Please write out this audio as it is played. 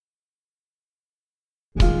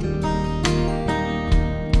I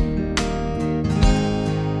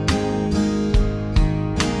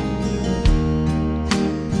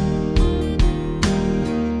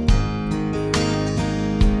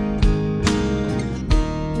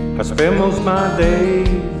spend most of my days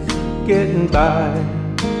getting by,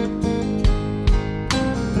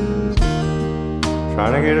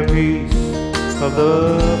 trying to get a piece of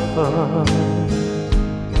the fun.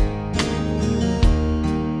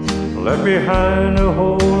 Left behind a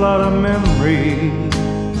whole lot of memories,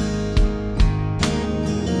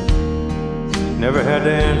 never had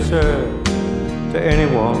to answer to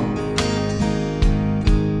anyone.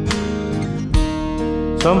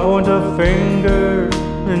 Some point a finger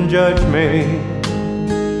and judge me,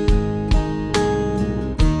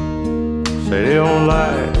 say they don't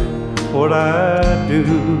like what I do.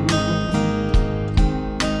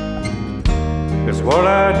 It's what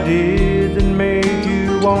I did that made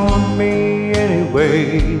you want me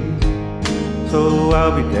anyway. So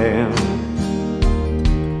I'll be damned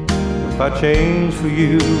if I change for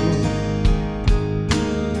you,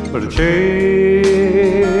 but a change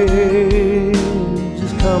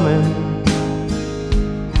is coming.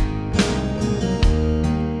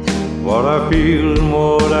 What I feel and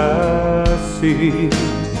what I see,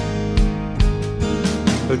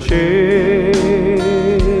 a change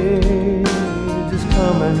is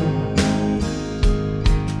coming,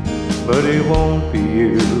 but it won't be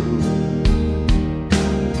you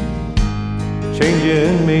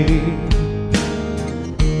changing me.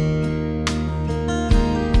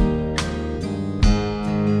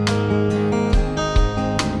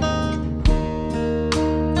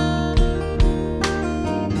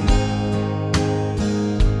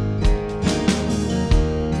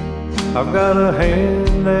 I've got a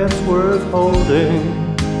hand that's worth holding,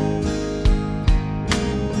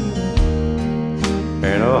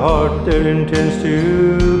 and a heart that intends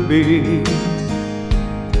to beat.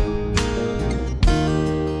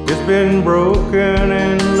 It's been broken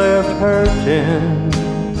and left hurting.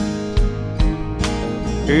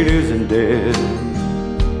 It isn't dead,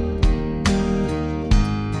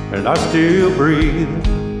 and I still breathe.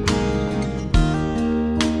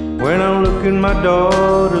 When I look in my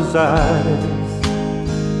daughter's eyes,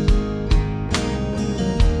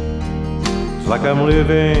 it's like I'm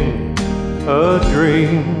living a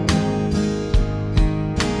dream.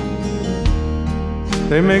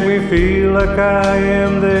 They make me feel like I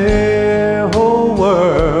am their whole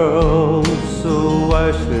world. So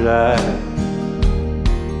why should I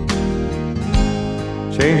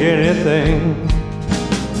change anything?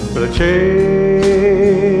 But a change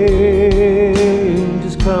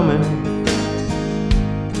is coming.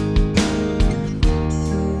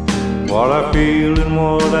 What I feel and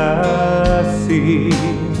what I see,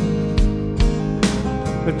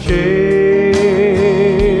 a change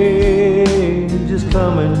is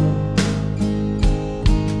coming.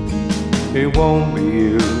 It won't be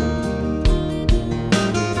you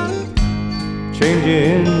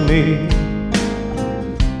changing me.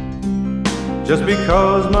 Just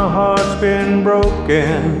because my heart's been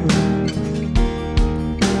broken,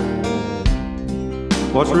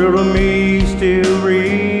 what's real to me still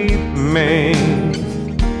remains.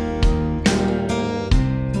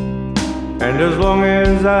 And as long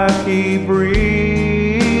as I keep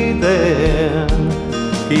breathing,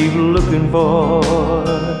 keep looking for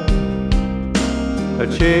a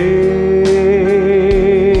change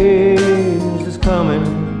is coming.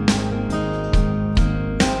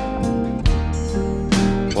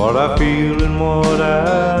 What I feel and what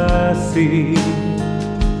I see,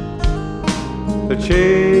 a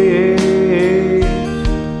change,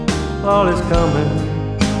 all is coming,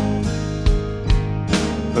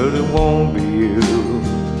 but it won't be you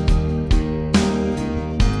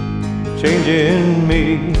changing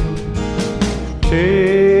me.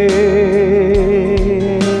 Change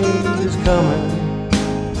is coming,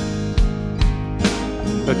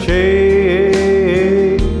 a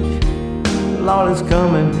change, all is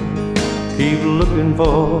coming. Keep looking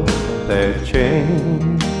for that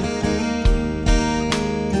change.